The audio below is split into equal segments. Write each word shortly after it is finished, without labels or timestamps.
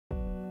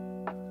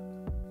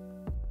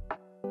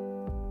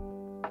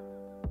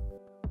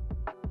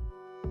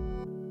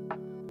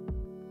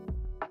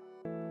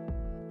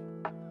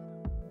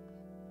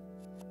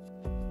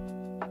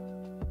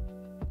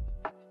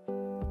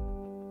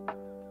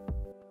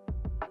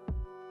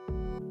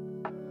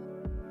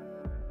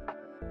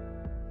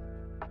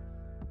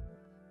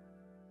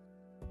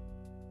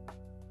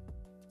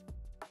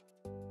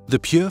The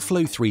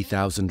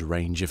PureFlo3000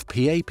 range of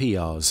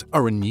PAPRs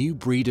are a new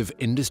breed of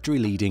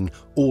industry-leading,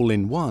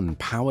 all-in-one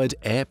powered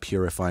air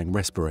purifying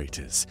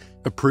respirators,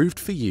 approved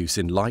for use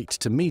in light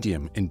to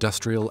medium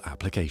industrial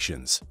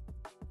applications.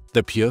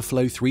 The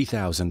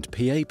PureFlo3000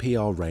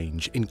 PAPR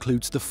range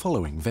includes the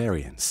following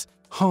variants: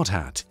 hard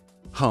hat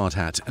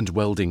and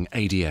welding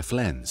ADF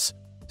lens,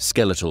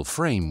 skeletal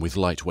frame with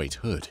lightweight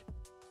hood.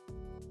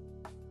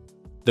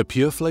 The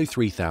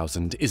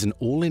PureFlo3000 is an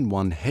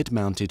all-in-one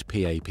head-mounted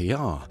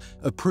PAPR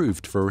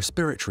approved for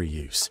respiratory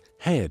use,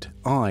 head,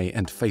 eye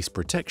and face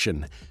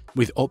protection,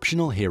 with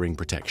optional hearing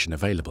protection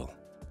available.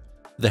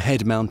 The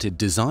head-mounted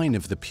design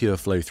of the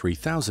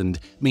PureFlo3000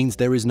 means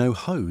there is no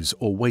hose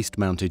or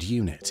waist-mounted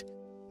unit.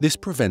 This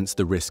prevents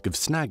the risk of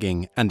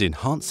snagging and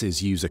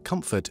enhances user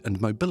comfort and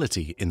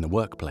mobility in the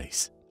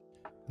workplace.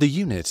 The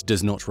unit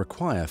does not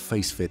require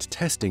face-fit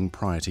testing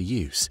prior to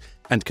use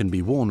and can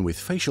be worn with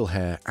facial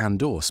hair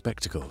and/or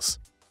spectacles.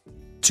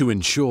 To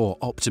ensure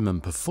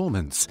optimum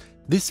performance,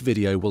 this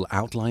video will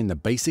outline the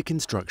basic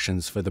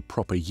instructions for the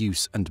proper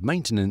use and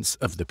maintenance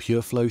of the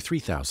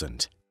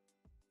PureFlo3000.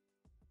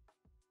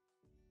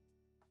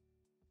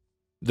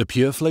 The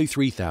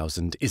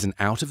PureFlo3000 is an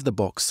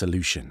out-of-the-box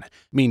solution,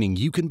 meaning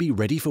you can be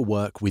ready for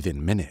work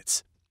within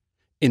minutes.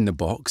 In the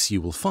box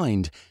you will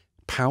find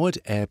powered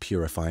air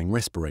purifying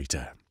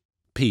respirator,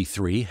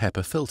 P3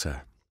 HEPA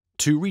filter,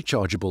 2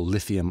 rechargeable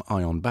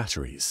lithium-ion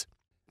batteries,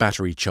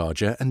 battery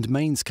charger and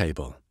mains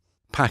cable,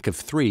 pack of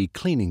 3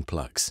 cleaning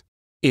plugs,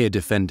 ear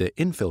defender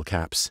infill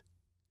caps,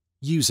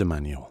 user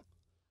manual.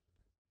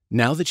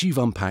 Now that you've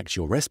unpacked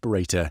your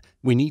respirator,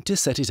 we need to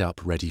set it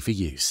up ready for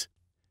use.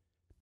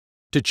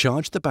 To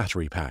charge the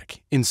battery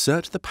pack,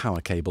 insert the power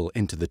cable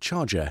into the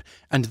charger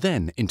and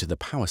then into the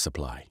power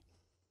supply.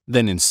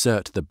 Then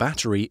insert the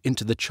battery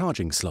into the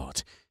charging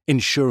slot,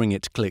 ensuring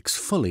it clicks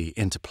fully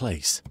into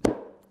place.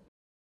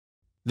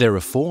 There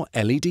are 4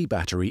 LED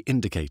battery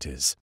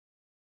indicators.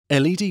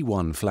 LED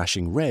 1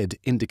 flashing red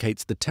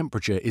indicates the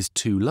temperature is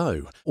too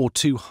low or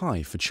too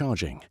high for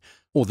charging,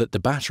 or that the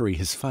battery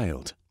has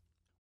failed.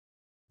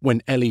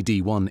 When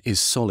LED 1 is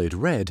solid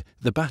red,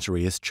 the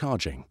battery is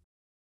charging.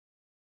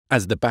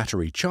 As the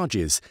battery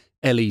charges,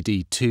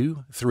 LED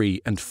 2,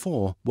 3 and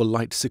 4 will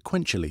light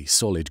sequentially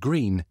solid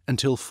green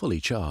until fully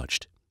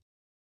charged.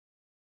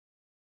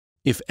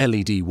 If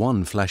LED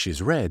 1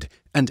 flashes red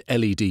and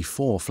LED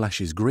 4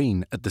 flashes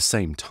green at the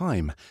same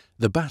time,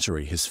 the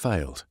battery has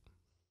failed.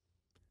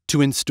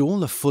 To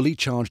install a fully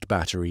charged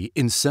battery,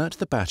 insert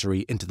the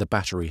battery into the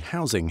battery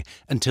housing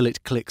until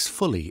it clicks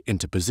fully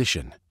into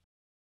position.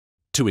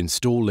 To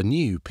install a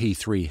new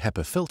P3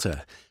 HEPA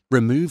filter,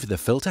 remove the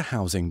filter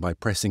housing by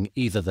pressing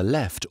either the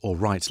left or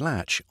right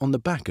latch on the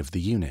back of the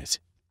unit.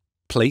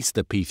 Place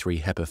the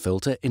P3 HEPA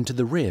filter into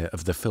the rear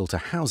of the filter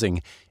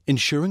housing,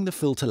 ensuring the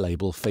filter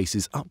label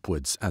faces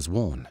upwards as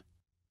worn.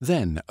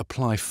 Then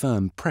apply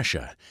firm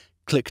pressure.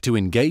 Click to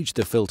engage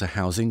the filter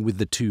housing with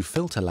the 2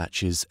 filter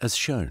latches as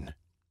shown.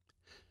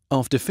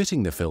 After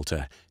fitting the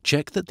filter,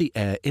 check that the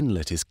air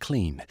inlet is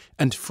clean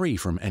and free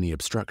from any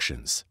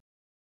obstructions.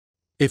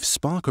 If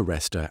spark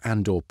arrestor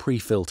and/or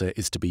pre-filter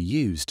is to be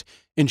used,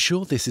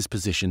 ensure this is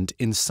positioned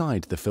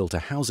inside the filter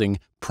housing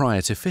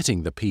prior to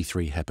fitting the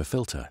P3 HEPA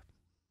filter.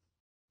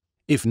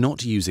 If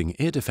not using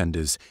ear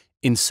defenders,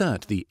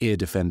 insert the ear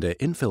defender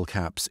infill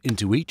caps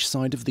into each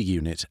side of the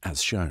unit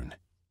as shown.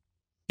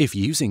 If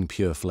using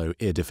PureFlo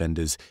ear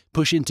defenders,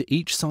 push into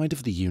each side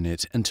of the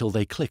unit until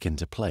they click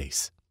into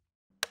place.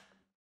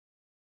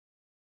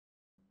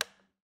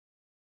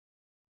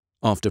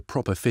 After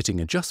proper fitting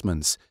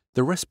adjustments,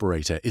 the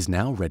respirator is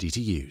now ready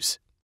to use.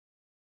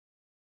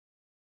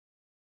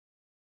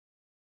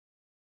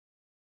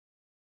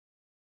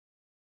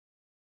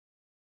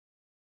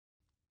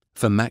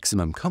 For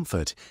maximum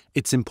comfort,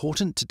 it's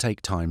important to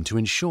take time to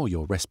ensure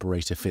your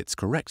respirator fits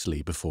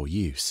correctly before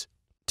use.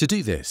 To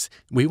do this,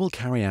 we will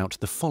carry out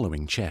the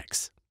following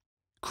checks: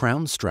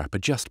 crown strap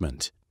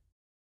adjustment,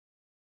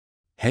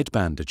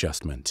 headband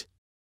adjustment,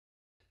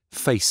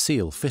 face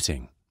seal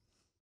fitting.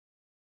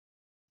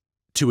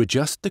 To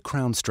adjust the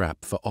crown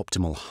strap for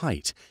optimal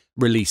height,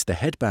 release the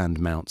headband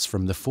mounts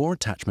from the 4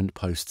 attachment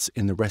posts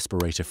in the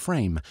respirator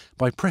frame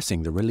by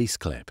pressing the release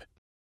clip.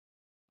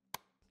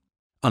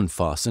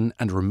 Unfasten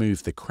and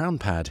remove the crown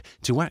pad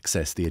to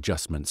access the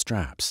adjustment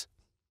straps.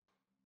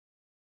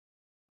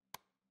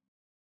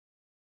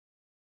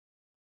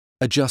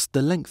 Adjust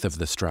the length of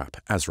the strap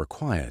as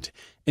required,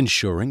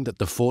 ensuring that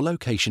the 4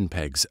 location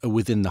pegs are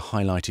within the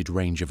highlighted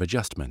range of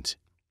adjustment.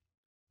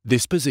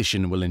 This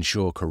position will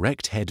ensure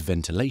correct head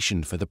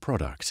ventilation for the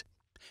product.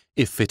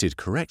 If fitted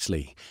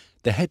correctly,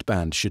 the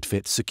headband should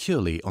fit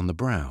securely on the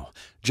brow,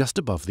 just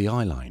above the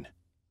eyeline.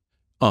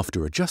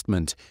 After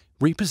adjustment,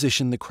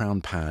 reposition the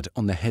crown pad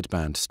on the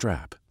headband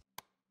strap.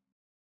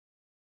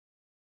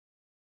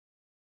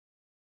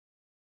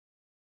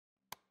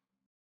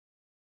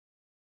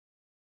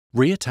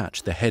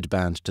 Reattach the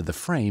headband to the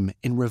frame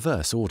in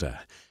reverse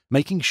order,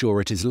 making sure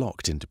it is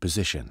locked into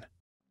position.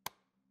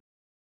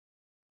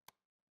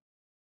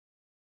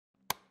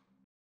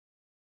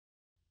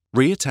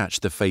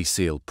 Reattach the face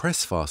seal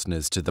press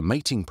fasteners to the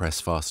mating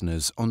press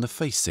fasteners on the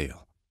face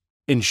seal.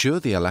 Ensure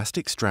the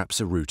elastic straps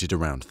are routed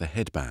around the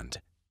headband.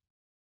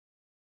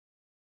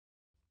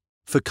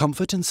 For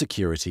comfort and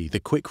security, the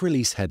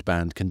quick-release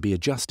headband can be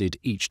adjusted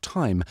each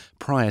time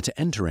prior to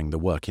entering the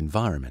work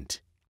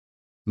environment.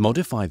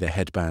 Modify the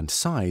headband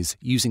size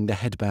using the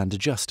headband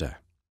adjuster.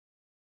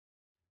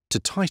 To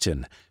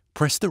tighten,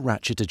 press the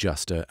ratchet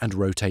adjuster and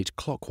rotate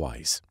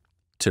clockwise.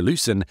 To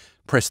loosen,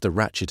 press the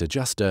ratchet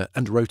adjuster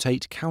and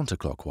rotate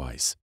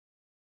counterclockwise.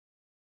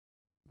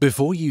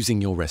 Before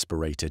using your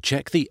respirator,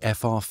 check the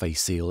FR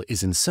face seal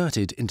is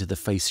inserted into the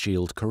face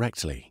shield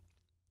correctly.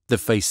 The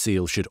face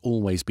seal should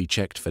always be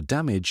checked for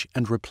damage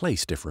and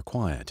replaced if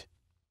required.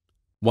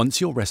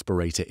 Once your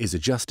respirator is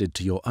adjusted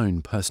to your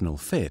own personal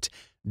fit,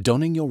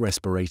 donning your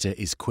respirator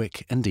is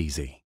quick and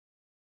easy.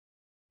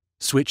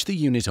 Switch the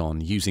unit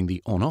on using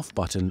the on-off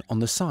button on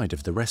the side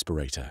of the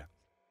respirator.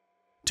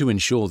 To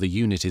ensure the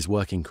unit is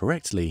working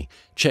correctly,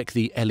 check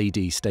the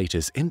LED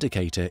status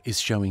indicator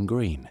is showing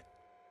green.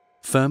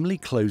 Firmly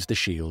close the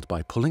shield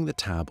by pulling the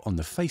tab on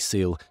the face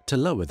seal to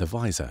lower the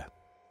visor.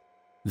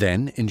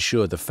 Then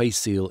ensure the face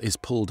seal is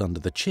pulled under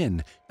the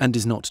chin and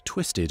is not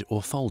twisted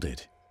or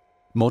folded.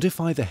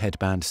 Modify the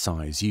headband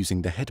size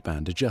using the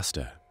headband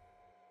adjuster.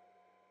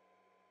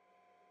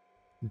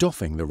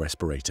 Doffing the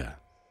respirator.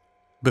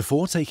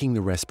 Before taking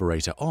the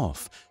respirator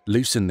off,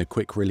 loosen the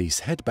quick-release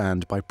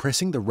headband by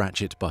pressing the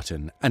ratchet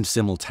button and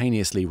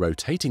simultaneously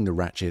rotating the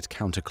ratchet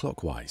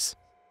counterclockwise.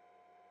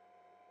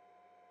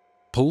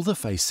 Pull the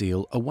face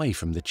seal away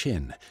from the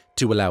chin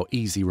to allow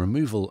easy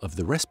removal of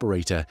the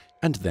respirator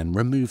and then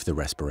remove the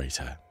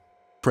respirator.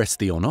 Press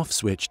the on-off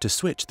switch to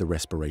switch the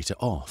respirator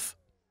off.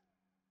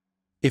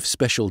 If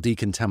special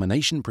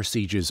decontamination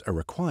procedures are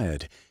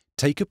required,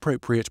 take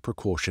appropriate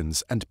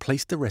precautions and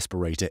place the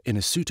respirator in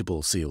a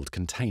suitable sealed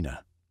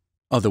container.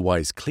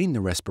 Otherwise, clean the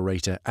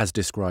respirator as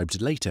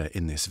described later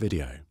in this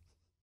video.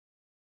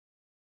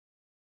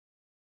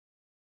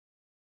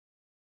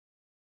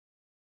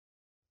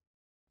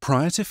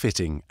 Prior to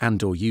fitting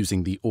and/or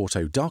using the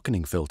auto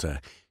darkening filter,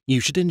 you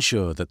should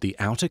ensure that the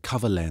outer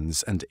cover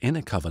lens and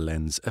inner cover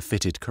lens are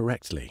fitted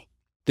correctly.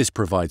 This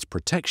provides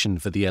protection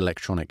for the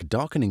electronic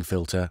darkening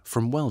filter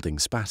from welding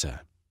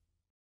spatter.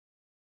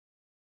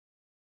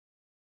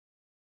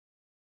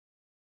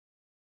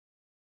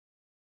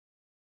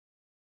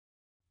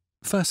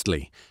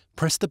 Firstly,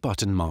 press the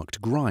button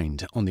marked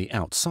Grind on the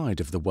outside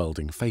of the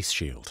welding face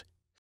shield.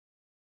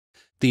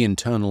 The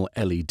internal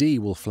LED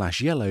will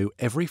flash yellow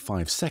every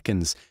 5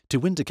 seconds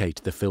to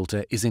indicate the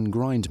filter is in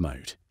grind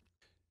mode.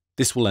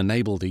 This will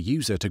enable the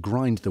user to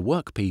grind the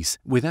workpiece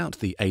without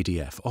the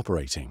ADF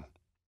operating.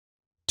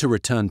 To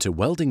return to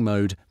welding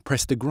mode,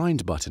 press the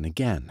Grind button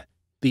again.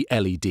 The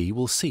LED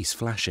will cease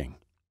flashing.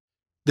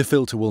 The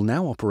filter will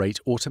now operate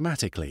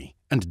automatically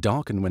and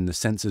darken when the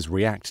sensors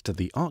react to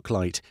the arc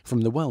light from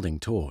the welding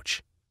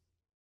torch.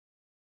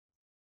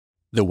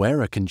 The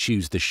wearer can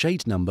choose the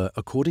shade number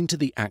according to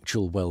the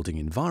actual welding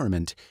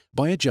environment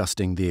by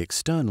adjusting the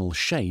external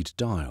shade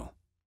dial.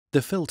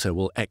 The filter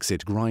will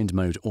exit grind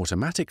mode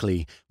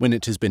automatically when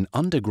it has been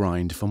under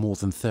grind for more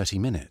than 30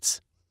 minutes.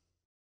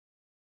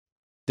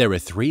 There are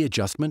 3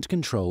 adjustment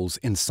controls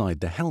inside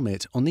the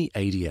helmet on the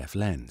ADF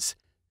lens.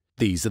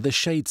 These are the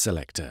shade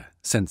selector,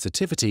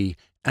 sensitivity,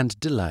 and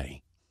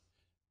delay.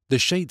 The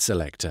shade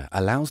selector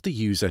allows the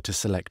user to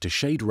select a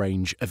shade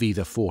range of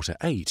either 4 to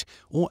 8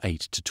 or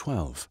 8 to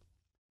 12.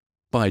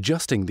 By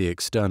adjusting the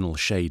external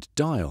shade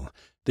dial,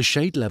 the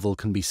shade level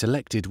can be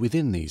selected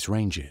within these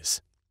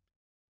ranges.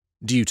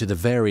 Due to the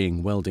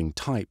varying welding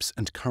types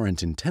and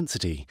current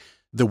intensity,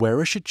 the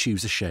wearer should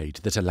choose a shade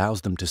that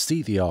allows them to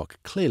see the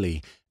arc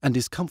clearly and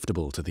is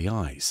comfortable to the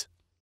eyes.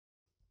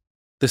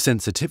 The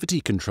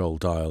sensitivity control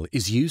dial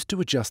is used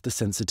to adjust the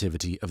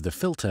sensitivity of the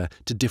filter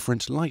to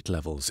different light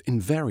levels in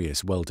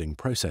various welding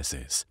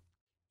processes.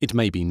 It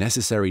may be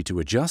necessary to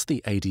adjust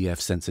the ADF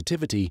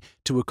sensitivity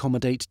to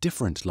accommodate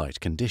different light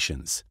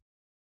conditions.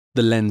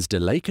 The lens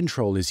delay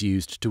control is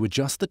used to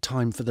adjust the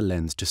time for the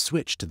lens to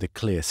switch to the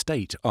clear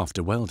state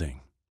after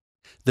welding.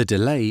 The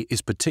delay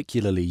is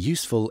particularly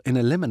useful in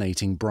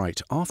eliminating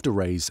bright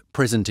afterrays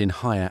present in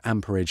higher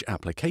amperage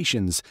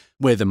applications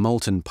where the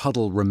molten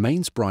puddle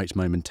remains bright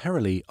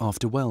momentarily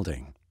after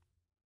welding.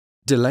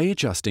 Delay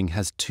adjusting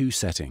has 2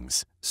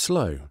 settings: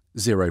 slow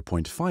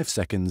 0.5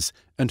 seconds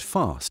and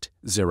fast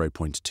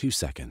 0.2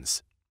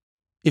 seconds.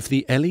 If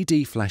the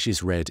LED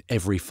flashes red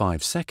every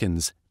 5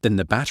 seconds, then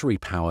the battery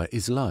power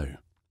is low.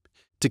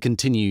 To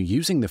continue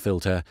using the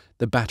filter,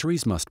 the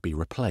batteries must be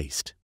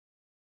replaced.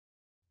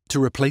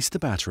 To replace the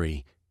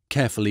battery,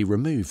 carefully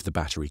remove the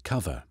battery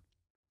cover.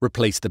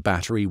 Replace the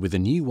battery with a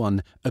new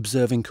one,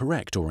 observing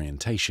correct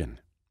orientation.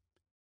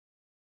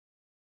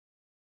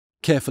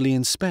 Carefully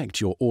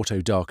inspect your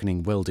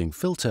auto-darkening welding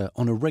filter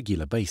on a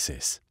regular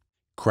basis.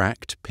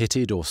 Cracked,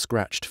 pitted or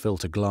scratched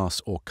filter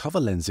glass or cover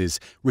lenses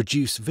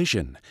reduce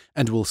vision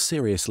and will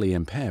seriously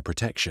impair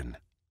protection.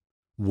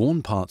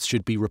 Worn parts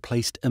should be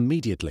replaced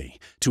immediately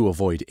to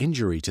avoid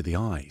injury to the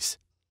eyes.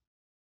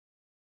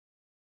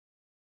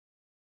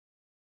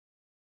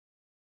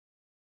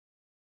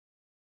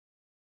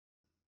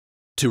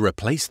 To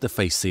replace the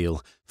face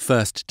seal,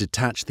 first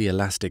detach the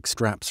elastic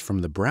straps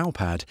from the brow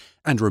pad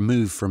and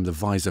remove from the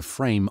visor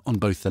frame on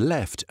both the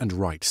left and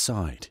right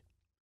side.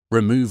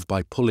 Remove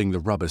by pulling the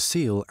rubber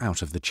seal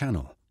out of the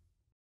channel.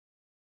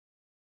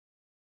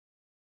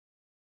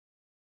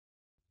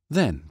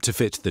 Then, to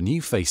fit the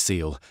new face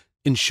seal,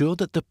 ensure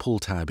that the pull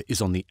tab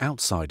is on the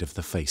outside of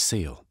the face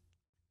seal.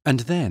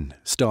 And then,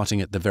 starting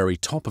at the very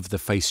top of the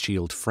face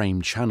shield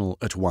frame channel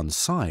at one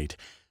side,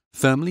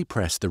 firmly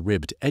press the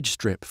ribbed edge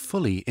strip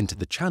fully into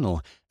the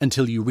channel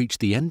until you reach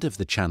the end of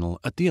the channel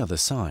at the other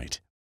side.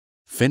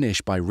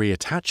 Finish by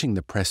reattaching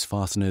the press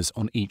fasteners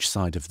on each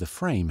side of the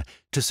frame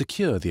to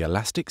secure the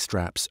elastic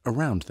straps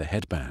around the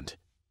headband.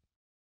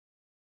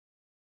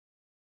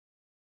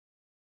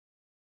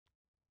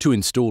 To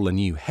install a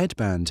new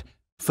headband,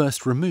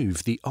 first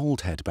remove the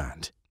old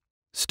headband.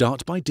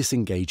 Start by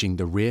disengaging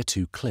the rear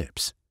two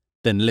clips,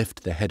 then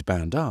lift the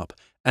headband up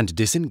and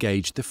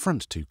disengage the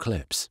front two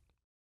clips.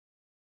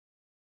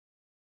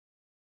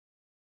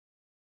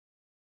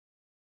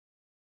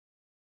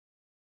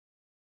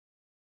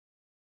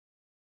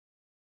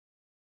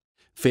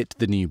 Fit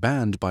the new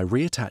band by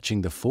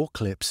reattaching the four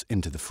clips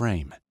into the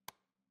frame.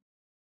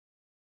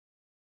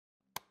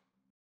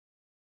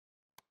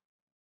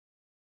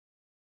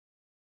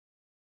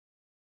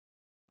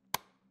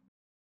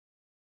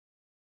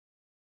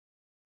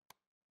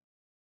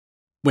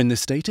 When the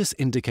status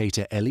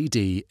indicator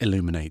LED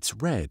illuminates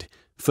red,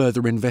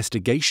 further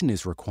investigation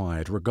is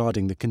required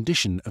regarding the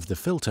condition of the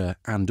filter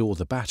and/or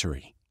the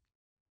battery.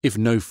 If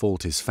no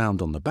fault is found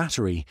on the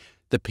battery,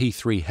 the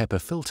P3 HEPA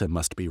filter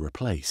must be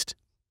replaced.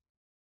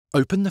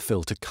 Open the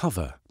filter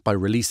cover by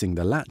releasing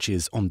the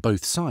latches on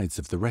both sides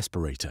of the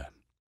respirator.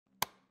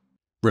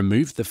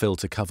 Remove the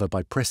filter cover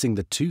by pressing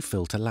the two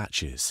filter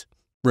latches.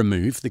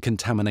 Remove the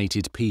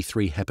contaminated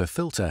P3 HEPA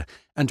filter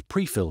and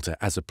pre-filter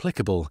as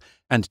applicable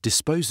and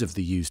dispose of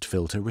the used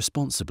filter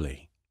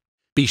responsibly.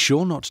 Be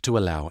sure not to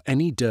allow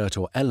any dirt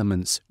or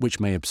elements which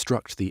may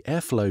obstruct the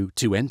airflow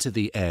to enter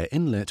the air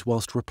inlet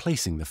whilst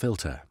replacing the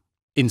filter.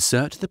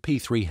 Insert the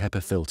P3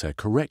 HEPA filter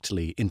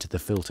correctly into the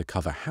filter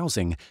cover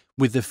housing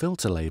with the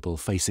filter label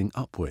facing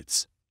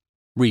upwards.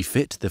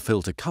 Refit the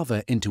filter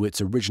cover into its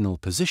original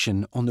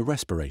position on the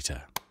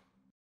respirator.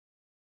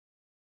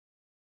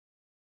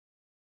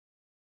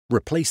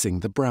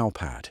 Replacing the brow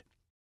pad.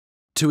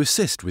 To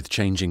assist with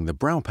changing the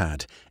brow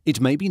pad, it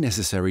may be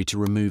necessary to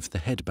remove the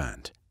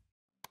headband.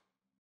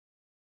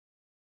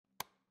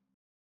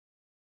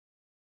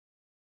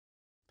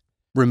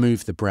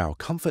 Remove the brow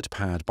comfort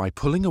pad by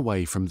pulling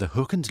away from the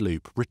hook and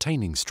loop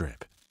retaining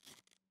strip.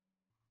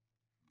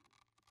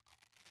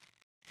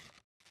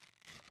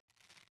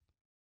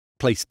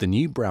 Place the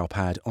new brow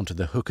pad onto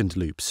the hook and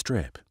loop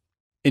strip.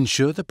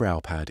 Ensure the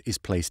brow pad is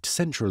placed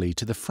centrally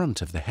to the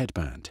front of the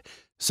headband,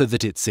 so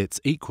that it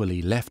sits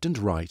equally left and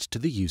right to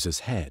the user's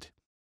head.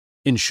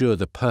 Ensure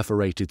the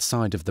perforated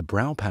side of the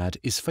brow pad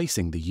is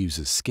facing the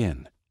user's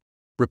skin.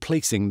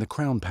 Replacing the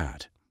crown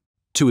pad.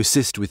 To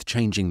assist with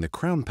changing the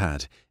crown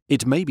pad,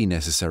 it may be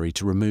necessary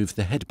to remove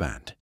the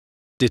headband.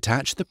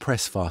 Detach the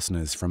press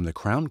fasteners from the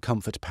crown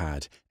comfort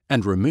pad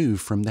and remove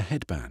from the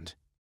headband.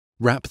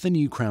 Wrap the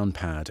new crown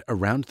pad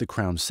around the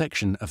crown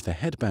section of the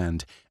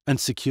headband and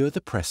secure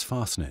the press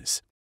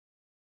fasteners.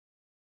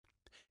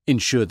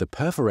 Ensure the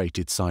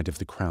perforated side of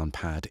the crown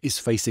pad is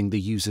facing the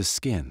user's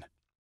skin.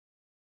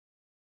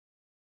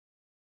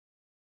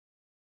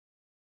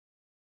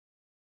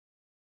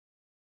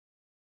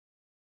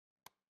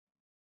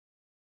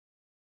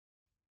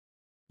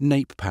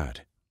 Nape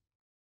pad.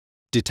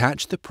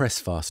 Detach the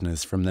press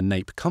fasteners from the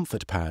nape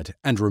comfort pad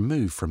and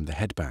remove from the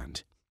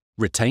headband.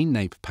 Retain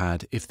nape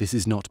pad if this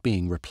is not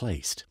being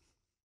replaced.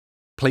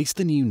 Place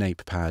the new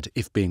nape pad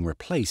if being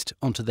replaced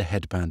onto the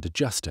headband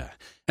adjuster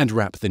and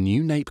wrap the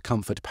new nape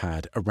comfort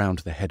pad around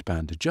the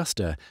headband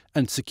adjuster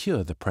and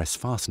secure the press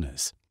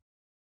fasteners.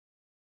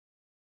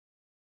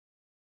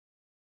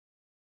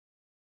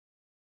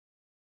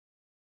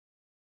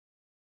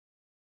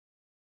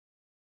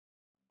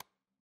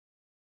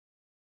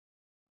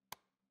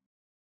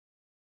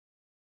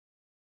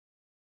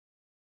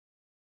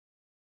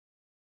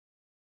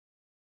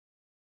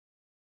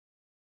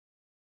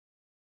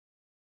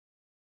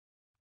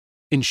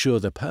 Ensure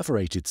the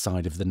perforated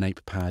side of the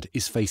nape pad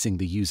is facing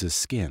the user's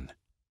skin.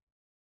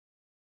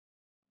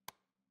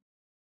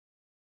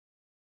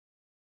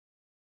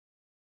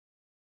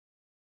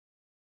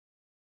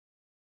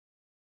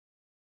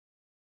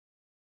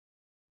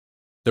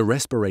 The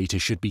respirator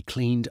should be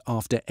cleaned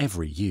after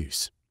every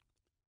use.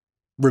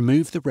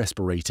 Remove the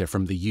respirator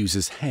from the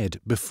user's head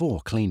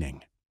before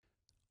cleaning.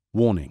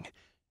 Warning: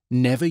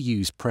 never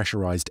use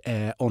pressurized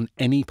air on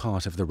any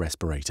part of the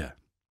respirator.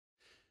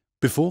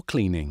 Before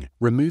cleaning,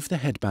 remove the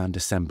headband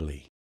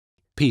assembly,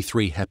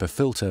 P3 HEPA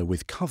filter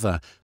with cover,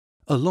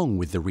 along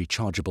with the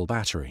rechargeable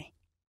battery.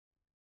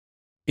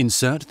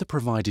 Insert the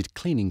provided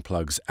cleaning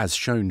plugs as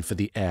shown for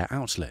the air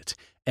outlet,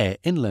 air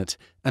inlet,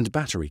 and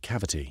battery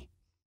cavity.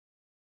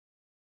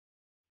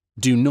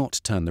 Do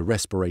not turn the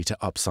respirator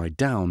upside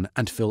down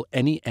and fill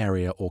any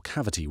area or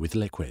cavity with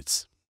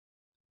liquids.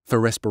 For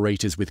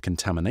respirators with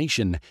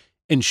contamination,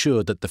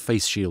 ensure that the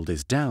face shield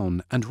is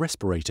down and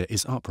respirator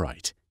is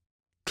upright.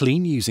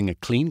 Clean using a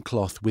clean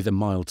cloth with a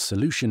mild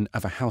solution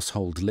of a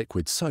household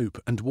liquid soap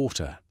and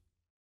water.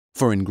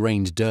 For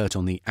ingrained dirt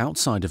on the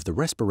outside of the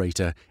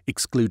respirator,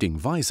 excluding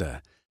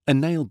visor, a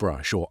nail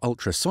brush or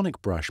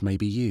ultrasonic brush may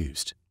be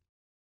used.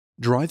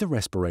 Dry the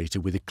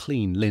respirator with a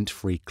clean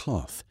lint-free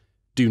cloth.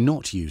 Do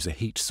not use a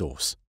heat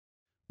source.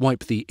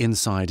 Wipe the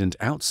inside and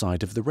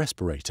outside of the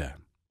respirator.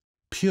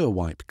 Pure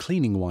Wipe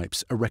cleaning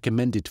wipes are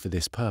recommended for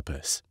this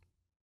purpose.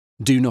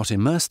 Do not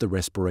immerse the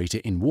respirator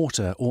in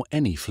water or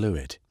any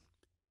fluid.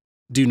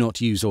 Do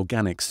not use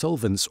organic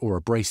solvents or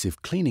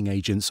abrasive cleaning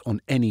agents on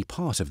any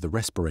part of the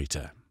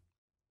respirator.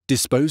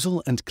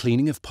 Disposal and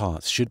cleaning of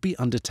parts should be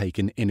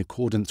undertaken in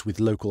accordance with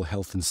local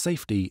health and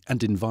safety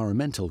and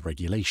environmental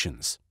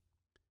regulations.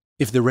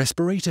 If the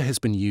respirator has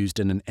been used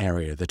in an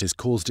area that has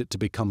caused it to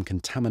become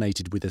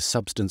contaminated with a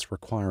substance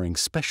requiring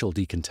special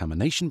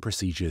decontamination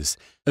procedures,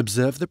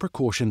 observe the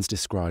precautions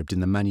described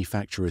in the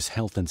manufacturer's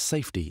health and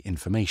safety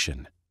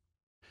information.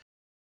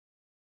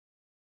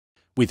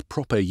 With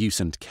proper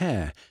use and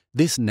care,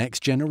 this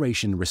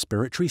next-generation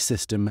respiratory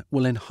system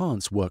will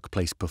enhance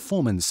workplace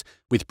performance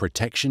with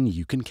protection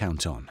you can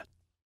count on.